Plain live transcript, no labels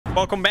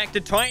Welcome back to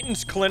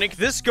Titan's Clinic.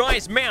 This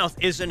guy's mouth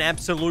is an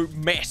absolute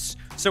mess,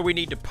 so we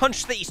need to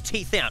punch these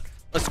teeth out.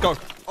 Let's go.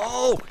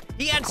 Oh,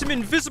 he had some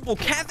invisible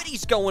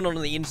cavities going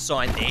on the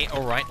inside there.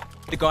 All right,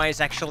 the guy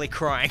is actually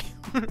crying.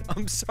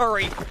 I'm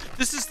sorry.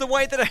 This is the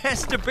way that it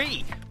has to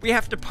be. We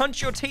have to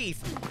punch your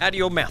teeth out of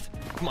your mouth.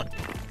 Come on,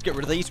 let's get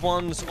rid of these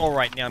ones. All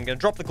right, now I'm going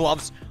to drop the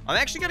gloves. I'm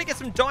actually going to get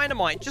some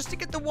dynamite just to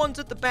get the ones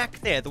at the back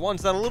there, the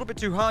ones that are a little bit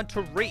too hard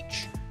to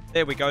reach.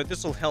 There we go.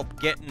 This will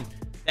help getting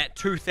that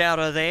tooth out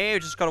of there.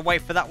 Just got to wait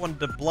for that one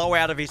to blow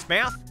out of his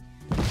mouth.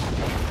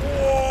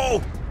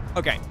 Whoa!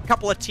 Okay,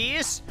 couple of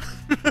tears.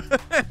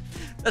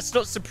 That's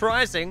not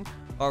surprising.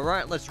 All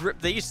right, let's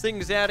rip these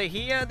things out of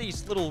here.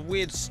 These little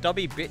weird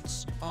stubby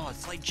bits. Oh,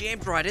 it's like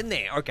jammed right in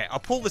there. Okay, I'll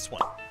pull this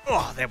one.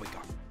 Oh, there we go.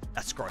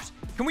 That's gross.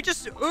 Can we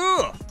just...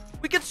 Ugh!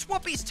 We can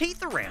swap his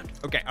teeth around.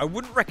 Okay, I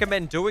wouldn't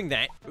recommend doing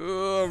that.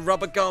 Ugh,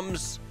 rubber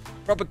gums.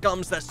 Rubber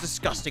gums, that's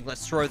disgusting.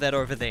 Let's throw that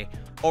over there.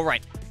 All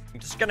right. I'm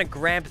just going to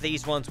grab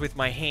these ones with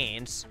my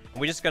hands, and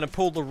we're just going to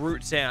pull the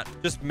roots out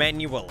just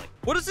manually.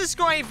 What does this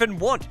guy even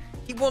want?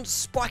 He wants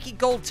spiky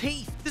gold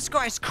teeth. This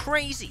guy's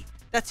crazy.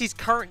 That's his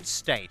current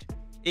state.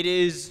 It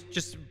is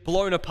just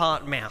blown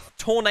apart mouth.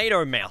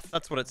 Tornado mouth.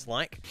 That's what it's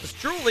like. Let's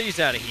drill these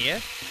out of here.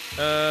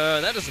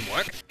 That doesn't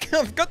work.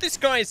 I've got this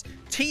guy's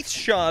teeth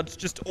shards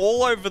just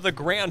all over the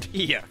ground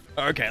here.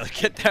 Okay, let's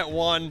get that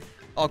one.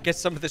 I'll get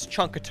some of this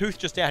chunk of tooth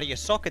just out of your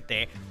socket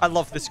there. I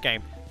love this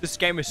game. This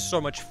game is so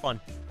much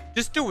fun.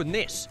 Just doing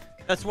this.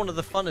 That's one of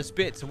the funnest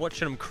bits of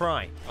watching them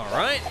cry. All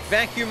right,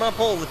 vacuum up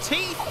all the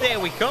teeth. There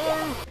we go.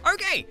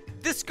 Okay,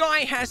 this guy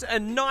has a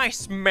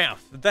nice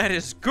mouth. That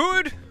is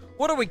good.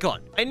 What do we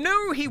got? I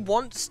know he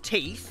wants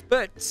teeth,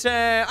 but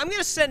I'm going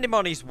to send him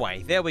on his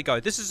way. There we go.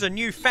 This is a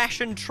new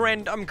fashion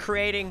trend I'm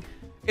creating.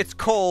 It's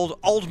called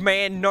Old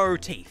Man No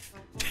Teeth.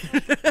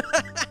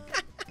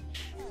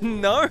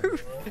 No?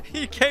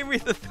 He gave me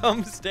the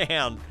thumbs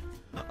down.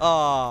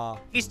 Ah,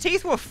 his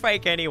teeth were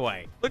fake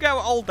anyway. Look how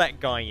old that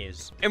guy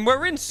is. And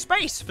we're in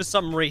space for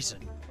some reason.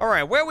 All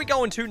right, where are we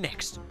going to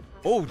next?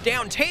 Oh,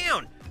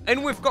 downtown.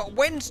 And we've got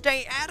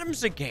Wednesday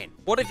Addams again.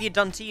 What have you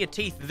done to your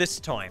teeth this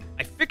time?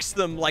 I fixed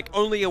them like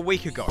only a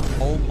week ago.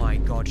 Oh my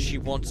God, she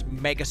wants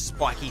mega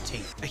spiky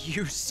teeth. Are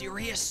you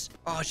serious?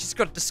 Oh, she's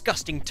got a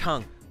disgusting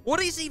tongue. What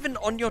is even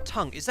on your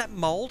tongue? Is that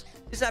mold?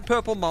 Is that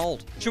purple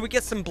mold? Should we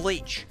get some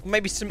bleach?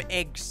 Maybe some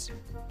eggs?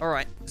 All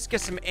right, let's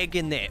get some egg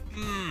in there.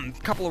 A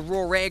couple of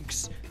raw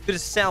eggs. Bit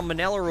of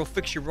salmonella will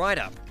fix you right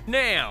up.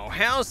 Now,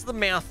 how's the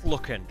mouth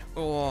looking?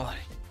 Oh,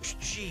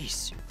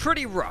 jeez.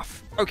 Pretty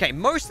rough. Okay,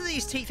 most of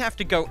these teeth have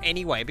to go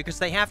anyway because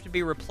they have to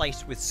be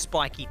replaced with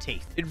spiky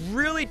teeth. It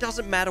really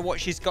doesn't matter what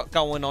she's got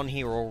going on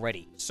here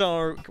already.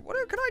 So,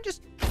 can I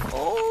just...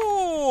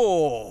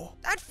 Oh,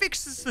 that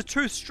fixes the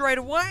tooth straight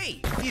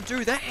away. If you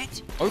do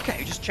that.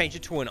 Okay, just change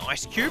it to an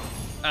ice cube.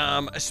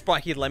 A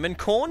spiky lemon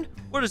corn.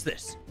 What is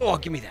this? Oh,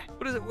 give me that.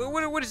 What is it?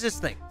 What is this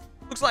thing?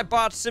 Looks like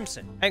Bart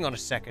Simpson. Hang on a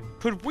second.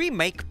 Could we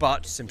make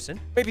Bart Simpson?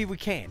 Maybe we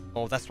can.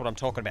 Oh, that's what I'm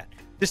talking about.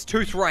 This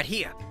tooth right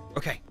here.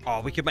 Okay.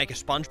 Oh, we could make a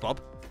SpongeBob.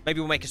 Maybe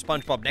we'll make a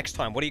SpongeBob next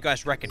time. What do you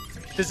guys reckon?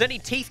 If there's any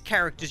teeth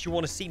characters you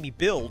want to see me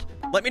build,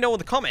 let me know in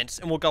the comments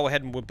and we'll go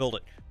ahead and we'll build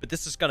it. But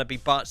this is going to be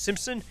Bart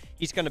Simpson.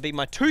 He's going to be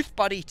my tooth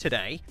buddy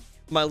today.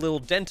 My little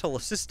dental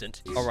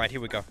assistant. All right,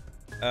 here we go.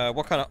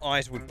 What kind of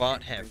eyes would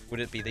Bart have? Would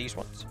it be these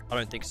ones? I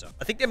don't think so.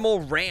 I think they're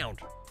more round.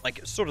 Like,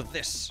 sort of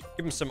this.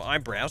 Give him some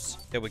eyebrows.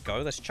 There we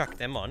go. Let's chuck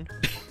them on.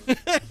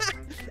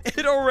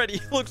 It already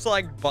looks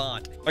like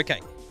Bart.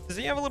 Okay. Does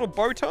he have a little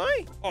bow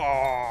tie?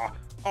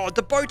 Oh,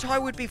 the bow tie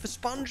would be for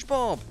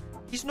SpongeBob.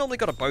 He's normally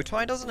got a bow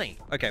tie, doesn't he?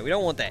 Okay, we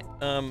don't want that.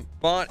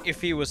 Bart, if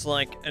he was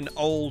like an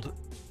old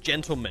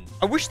gentleman.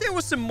 I wish there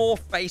was some more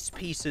face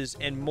pieces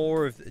and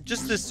more of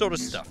just this sort of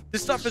stuff.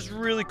 This stuff is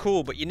really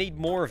cool, but you need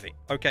more of it.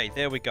 Okay,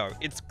 there we go.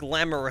 It's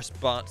glamorous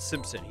Bart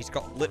Simpson. He's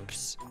got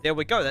lips. There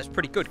we go. That's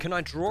pretty good. Can I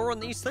draw on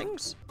these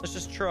things? Let's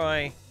just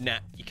try. Nah,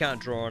 you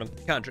can't draw on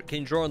them. Can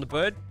you draw on the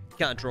bird? You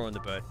can't draw on the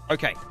bird.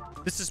 Okay,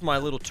 this is my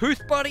little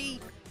tooth buddy.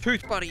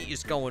 Tooth buddy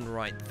is going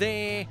right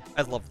there.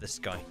 I love this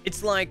guy.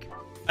 It's like,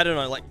 I don't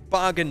know, like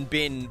bargain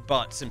bin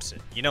Bart Simpson.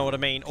 You know what I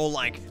mean? Or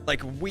like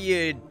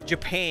weird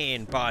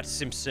Japan Bart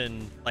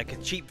Simpson, like a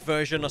cheap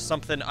version or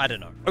something. I don't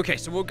know. Okay,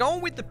 so we're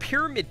going with the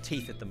pyramid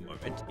teeth at the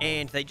moment,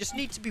 and they just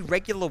need to be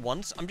regular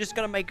ones. I'm just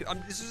gonna make,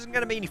 this isn't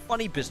gonna be any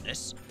funny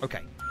business.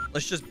 Okay,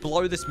 let's just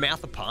blow this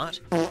mouth apart.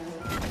 Oh,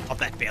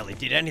 that barely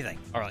did anything.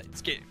 All right,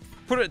 let's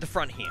put it at the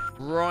front here.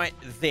 Right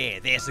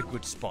there. There's a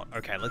good spot.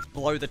 Okay, let's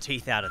blow the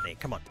teeth out of there.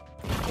 Come on.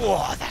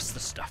 Oh, that's the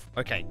stuff.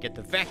 Okay, get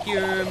the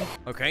vacuum.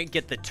 Okay,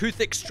 get the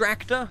tooth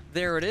extractor.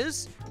 There it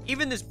is.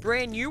 Even this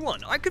brand new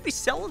one. I could be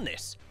selling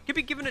this. Could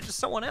be giving it to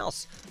someone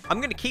else. I'm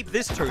going to keep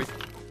this tooth.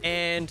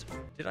 And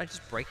did I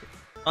just break it?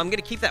 I'm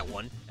going to keep that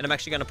one. And I'm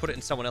actually going to put it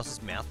in someone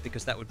else's mouth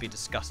because that would be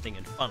disgusting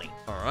and funny.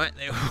 All right,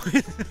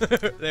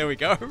 there we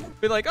go.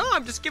 Be like, oh,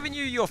 I'm just giving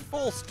you your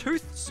false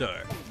tooth,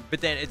 sir.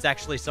 but then it's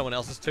actually someone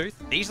else's tooth.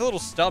 These little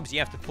stubs you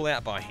have to pull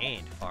out by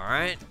hand. All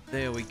right,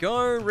 there we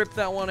go. Rip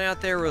that one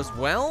out there as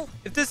well.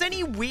 If there's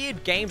any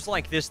weird games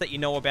like this that you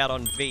know about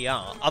on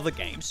VR, other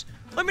games,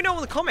 let me know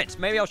in the comments.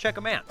 Maybe I'll check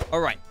them out.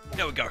 All right,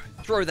 there we go.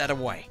 Throw that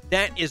away.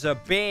 That is a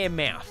bare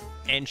mouth,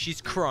 and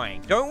she's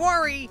crying. Don't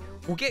worry.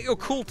 We'll get your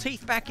cool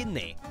teeth back in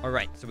there. All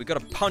right, so we got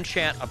to punch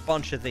out a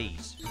bunch of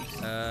these.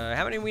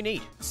 How many we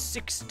need?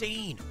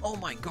 16. Oh,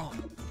 my God.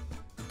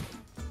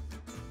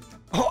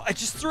 Oh, I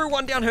just threw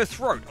one down her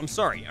throat. I'm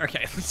sorry.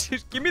 Okay, let's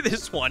just give me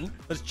this one.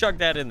 Let's chug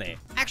that in there.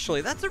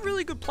 Actually, that's a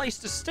really good place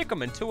to stick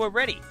them until we're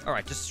ready. All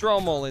right, just throw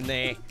them all in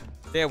there.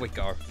 There we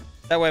go.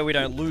 That way we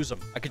don't lose them.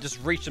 I could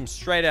just reach them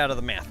straight out of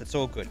the mouth. It's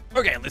all good.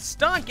 Okay, let's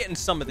start getting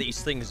some of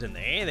these things in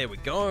there. There we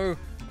go.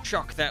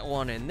 Chuck that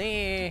one in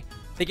there.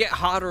 They get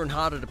harder and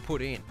harder to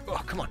put in. Oh,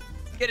 come on.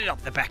 Get it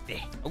up the back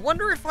there. I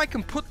wonder if I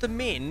can put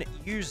them in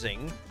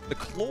using the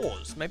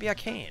claws. Maybe I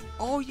can.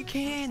 Oh, you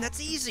can.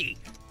 That's easy.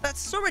 That's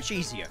so much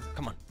easier.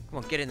 Come on. Come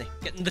on, get in there.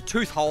 Get in the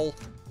tooth hole.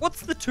 What's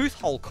the tooth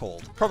hole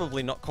called?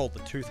 Probably not called the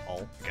tooth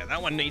hole. Okay,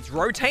 that one needs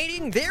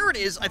rotating. There it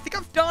is. I think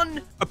I've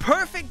done a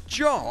perfect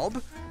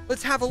job.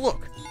 Let's have a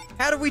look.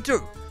 How do we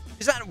do?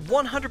 Is that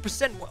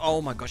 100%?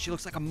 Oh my gosh, she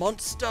looks like a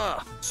monster.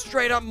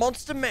 Straight up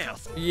monster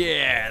mouth.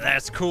 Yeah,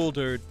 that's cool,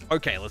 dude.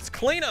 Okay, let's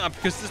clean up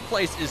because this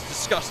place is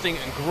disgusting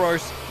and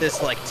gross.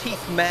 There's like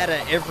teeth matter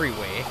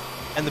everywhere.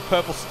 And the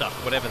purple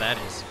stuff, whatever that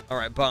is. All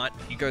right, Bart,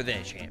 you go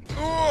there, champ.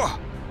 Oh!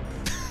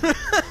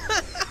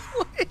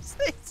 What is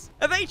this?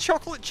 Are they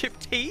chocolate chip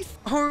teeth?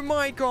 Oh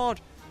my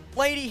God.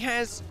 Lady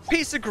has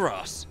piece of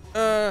grass.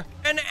 An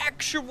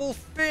actual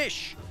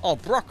fish. Oh,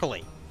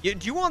 broccoli. Do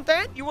you want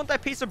that? You want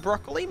that piece of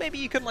broccoli? Maybe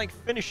you can, like,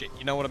 finish it.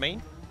 You know what I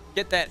mean?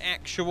 Get that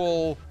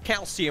actual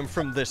calcium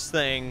from this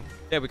thing.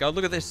 There we go.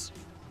 Look at this.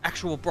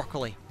 Actual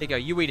broccoli. There you go.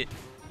 You eat it.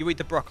 You eat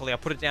the broccoli. I'll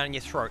put it down in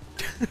your throat.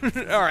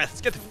 All right,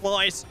 let's get the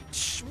flies.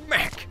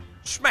 Smack.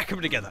 Smack them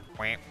together.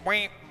 All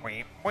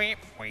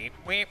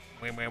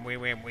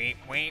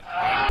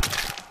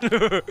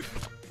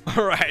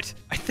right.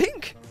 I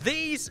think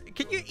these...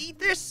 Can you eat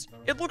this?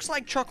 It looks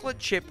like chocolate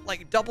chip,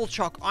 like double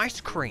choc ice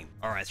cream.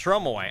 All right, throw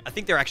them away. I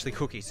think they're actually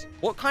cookies.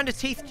 What kind of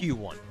teeth do you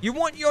want? You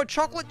want your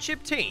chocolate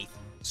chip teeth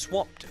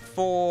swapped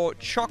for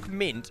choc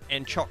mint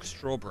and choc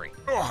strawberry.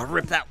 Oh,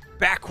 rip that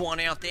back one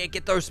out there.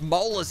 Get those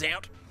molars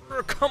out.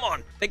 Oh, come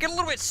on. They get a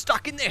little bit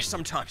stuck in there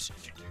sometimes.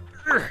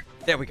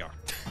 There we go.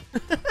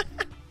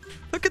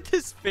 Look at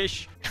this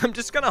fish. I'm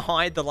just gonna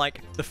hide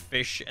the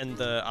fish and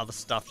the other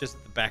stuff just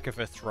at the back of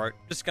her throat.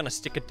 Just gonna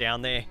stick it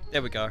down there.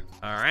 There we go.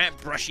 All right,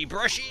 brushy,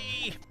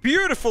 brushy.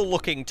 Beautiful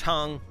looking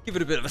tongue. Give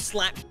it a bit of a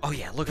slap. Oh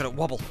yeah, look at it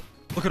wobble.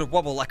 Look at it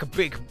wobble like a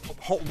big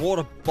hot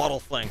water bottle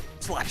thing.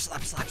 Slap,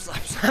 slap, slap,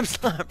 slap, slap,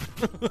 slap.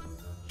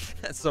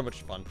 That's so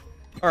much fun.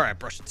 All right,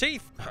 brush your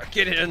teeth.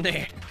 Get it in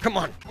there. Come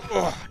on.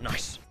 Oh,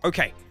 nice.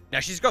 Okay, now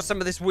she's got some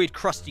of this weird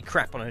crusty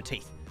crap on her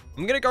teeth.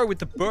 I'm gonna go with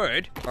the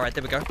bird. All right,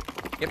 there we go.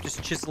 Yep,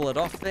 just chisel it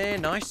off there.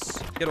 Nice.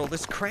 Get all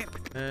this crap.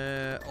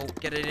 I'll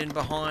get it in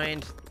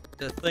behind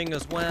the thing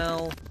as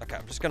well. Okay,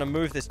 I'm just gonna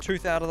move this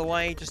tooth out of the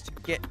way just to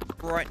get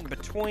right in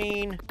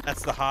between.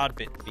 That's the hard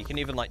bit. You can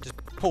even like just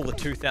pull the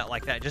tooth out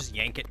like that. Just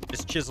yank it.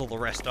 Just chisel the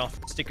rest off.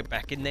 Stick it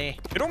back in there.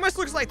 It almost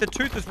looks like the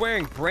tooth is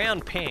wearing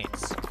brown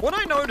pants. What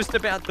I noticed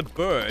about the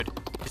bird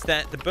is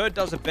that the bird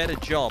does a better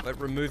job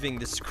at removing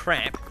this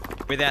crap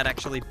without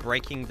actually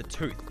breaking the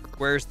tooth.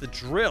 Whereas the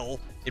drill,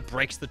 it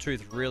breaks the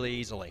tooth really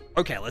easily.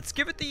 Okay, let's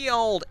give it the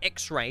old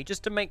x-ray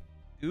just to make...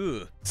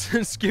 Ugh.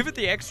 Let's give it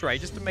the x-ray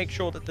just to make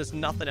sure that there's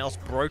nothing else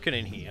broken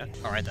in here.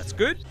 All right, that's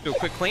good. Do a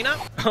quick cleanup.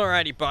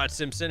 Alrighty, Bart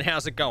Simpson,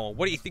 how's it going?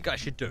 What do you think I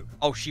should do?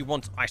 Oh, she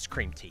wants ice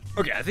cream teeth.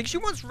 Okay, I think she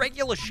wants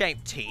regular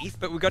shaped teeth,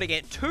 but we've got to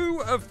get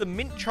 2 of the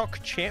mint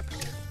choc chip.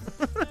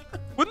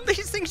 Wouldn't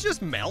these things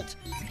just melt?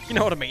 You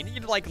know what I mean?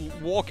 You'd like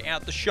walk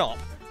out the shop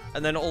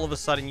and then all of a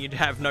sudden you'd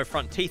have no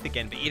front teeth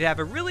again, but you'd have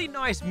a really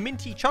nice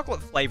minty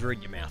chocolate flavor in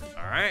your mouth.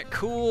 All right,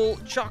 cool.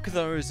 Chuck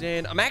those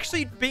in. I'm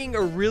actually being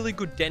a really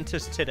good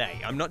dentist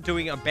today. I'm not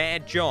doing a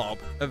bad job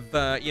of,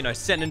 you know,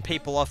 sending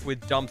people off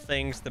with dumb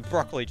things. The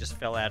broccoli just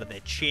fell out of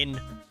their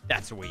chin.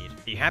 That's weird.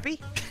 Are you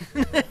happy?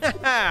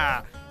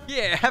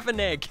 Yeah, have an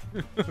egg.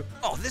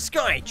 Oh, this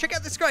guy. Check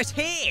out this guy's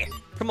hair.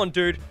 Come on,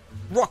 dude.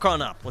 Rock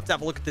on up. Let's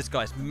have a look at this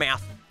guy's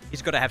mouth.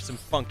 He's got to have some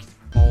funky...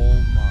 Oh,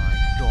 my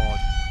God.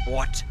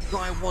 What?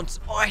 Guy wants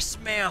ice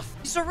mouth.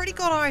 He's already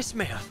got ice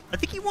mouth. I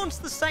think he wants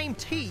the same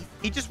teeth.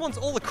 He just wants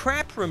all the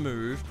crap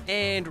removed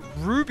and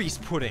rubies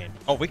put in.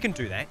 Oh, we can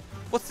do that.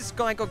 What's this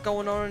guy got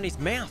going on in his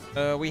mouth?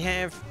 We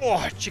have...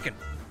 Oh, chicken.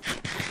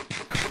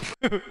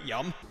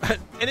 Yum.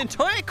 An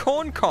entire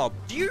corn cob.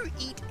 Do you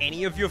eat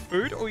any of your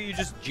food or you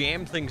just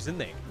jam things in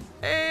there?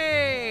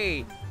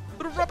 Hey!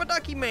 Little rubber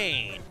ducky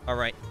man. All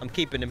right, I'm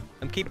keeping him.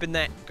 I'm keeping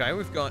that. Okay,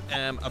 we've got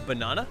a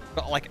banana.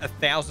 Got like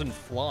 1,000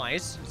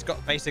 flies. It's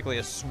got basically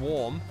a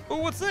swarm. Oh,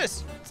 what's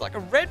this? It's like a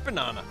red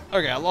banana.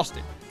 Okay, I lost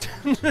it.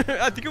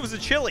 I think it was a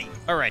chili.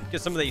 All right,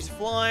 get some of these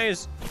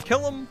flies.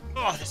 Kill them.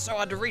 Oh, they're so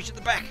hard to reach at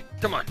the back.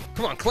 Come on,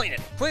 clean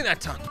it. Clean that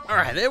tongue. All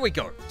right, there we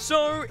go.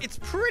 So it's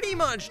pretty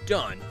much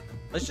done.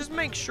 Let's just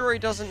make sure he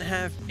doesn't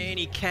have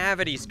any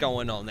cavities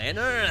going on there.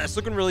 No, it's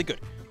looking really good.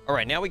 All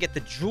right, now we get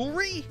the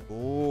jewelry.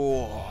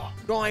 Oh,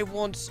 guy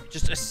wants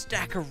just a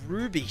stack of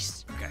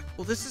rubies. Okay,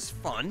 well, this is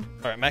fun.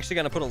 All right, I'm actually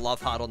going to put a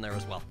love heart on there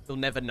as well. You'll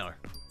never know.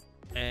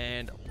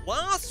 And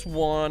last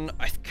one.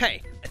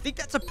 Okay, I think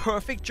that's a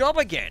perfect job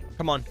again.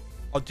 Come on.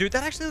 Oh, dude,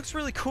 that actually looks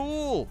really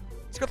cool.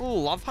 It's got a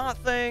little love heart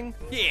thing.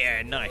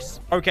 Yeah, nice.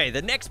 Okay,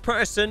 the next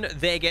person,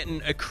 they're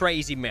getting a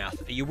crazy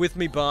mouth. Are you with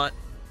me, Bart?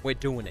 We're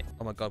doing it.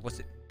 Oh my God, what's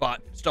it?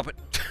 Bart, stop it.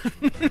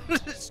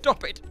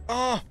 Stop it.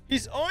 Oh,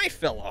 his eye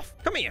fell off.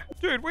 Come here.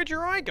 Dude, where'd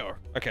your eye go?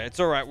 Okay, it's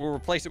all right. We'll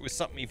replace it with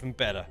something even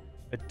better.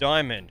 A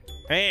diamond.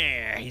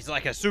 Yeah, he's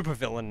like a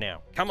supervillain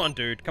now. Come on,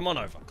 dude. Come on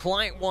over.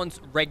 Client wants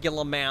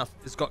regular mouth.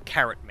 It's got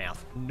carrot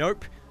mouth.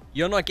 Nope.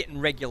 You're not getting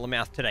regular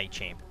mouth today,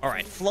 champ. All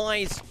right,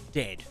 fly's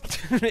dead.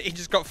 He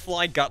just got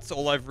fly guts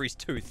all over his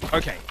tooth.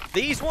 Okay,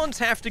 these ones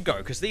have to go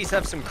because these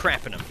have some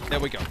crap in them.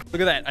 There we go.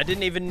 Look at that. I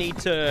didn't even need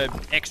to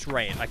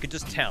x-ray it. I could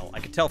just tell. I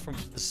could tell from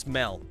the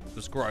smell. It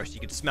was gross. You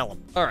could smell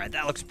them. All right,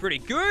 that looks pretty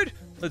good.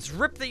 Let's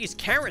rip these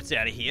carrots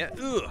out of here.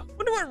 Ugh.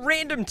 Wonder what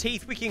random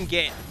teeth we can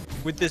get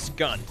with this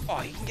gun.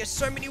 Oh, you can get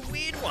so many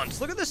weird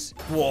ones. Look at this.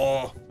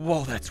 Whoa.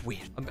 Whoa, that's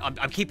weird.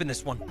 I'm keeping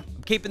this one.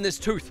 I'm keeping this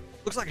tooth.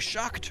 Looks like a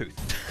shark tooth.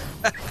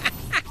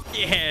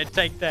 Yeah,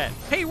 take that.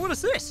 Hey, what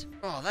is this?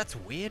 Oh, that's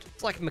weird.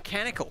 It's like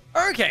mechanical.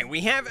 Okay,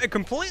 we have a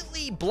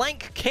completely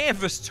blank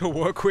canvas to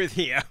work with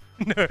here.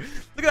 No, look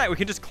at that. We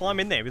can just climb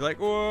in there. Be like,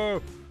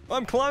 whoa,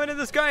 I'm climbing in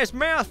this guy's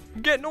mouth.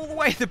 I'm getting all the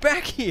way to the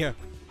back here.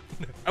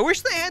 I wish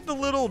they had the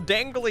little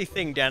dangly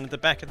thing down at the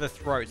back of the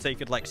throat so you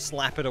could like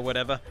slap it or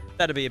whatever.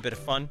 That'd be a bit of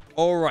fun.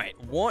 All right,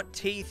 what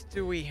teeth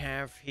do we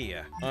have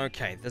here?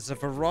 Okay, there's a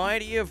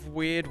variety of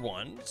weird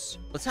ones.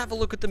 Let's have a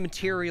look at the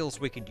materials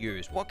we could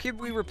use. What could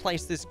we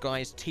replace this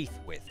guy's teeth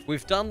with?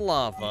 We've done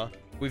lava.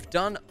 We've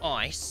done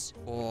ice.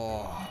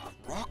 Oh,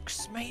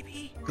 rocks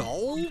maybe?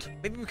 Gold?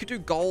 Maybe we could do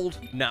gold.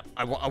 Nah,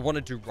 I want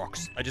to do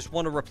rocks. I just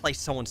want to replace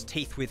someone's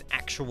teeth with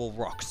actual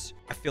rocks.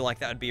 I feel like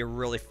that would be a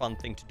really fun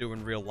thing to do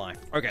in real life.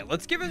 Okay,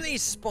 let's give him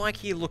these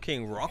spiky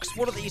looking rocks.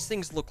 What do these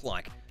things look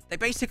like? They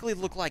basically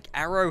look like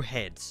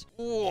arrowheads.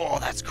 Oh,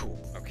 that's cool.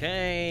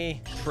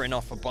 Okay, print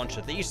off a bunch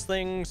of these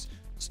things.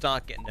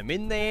 Start getting them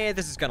in there.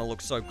 This is going to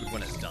look so good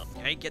when it's done.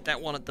 Okay, get that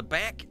one at the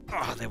back.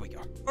 Oh, there we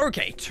go.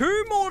 Okay,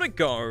 2 more to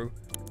go.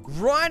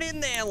 Right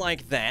in there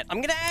like that. I'm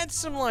going to add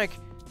some, like,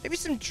 maybe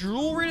some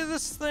jewelry to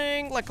this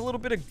thing. Like a little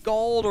bit of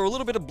gold or a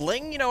little bit of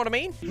bling, you know what I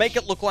mean? Make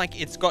it look like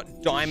it's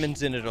got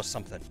diamonds in it or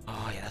something.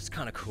 Oh, yeah, that's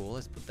kind of cool.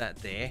 Let's put that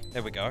there.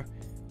 There we go.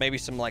 Maybe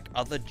some, like,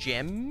 other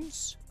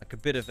gems. Like a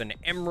bit of an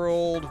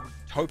emerald,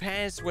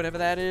 topaz, whatever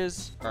that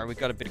is. All right, we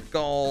got a bit of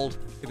gold.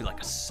 Maybe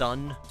like a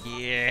sun.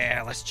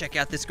 Yeah, let's check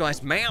out this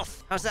guy's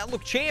mouth. How's that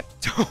look, champ?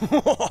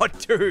 Oh,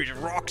 dude,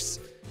 rocks.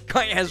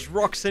 Guy has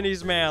rocks in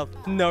his mouth.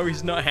 No,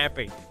 he's not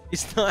happy.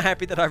 He's not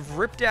happy that I've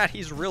ripped out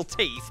his real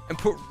teeth and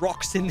put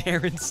rocks in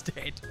there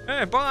instead.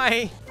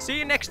 Bye. See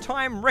you next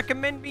time.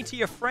 Recommend me to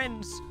your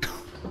friends.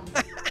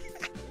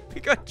 We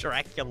got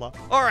Dracula.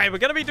 All right, we're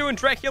going to be doing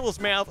Dracula's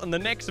mouth in the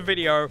next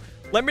video.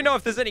 Let me know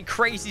if there's any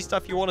crazy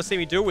stuff you want to see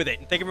me do with it.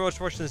 And thank you very much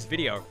for watching this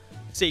video.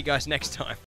 See you guys next time.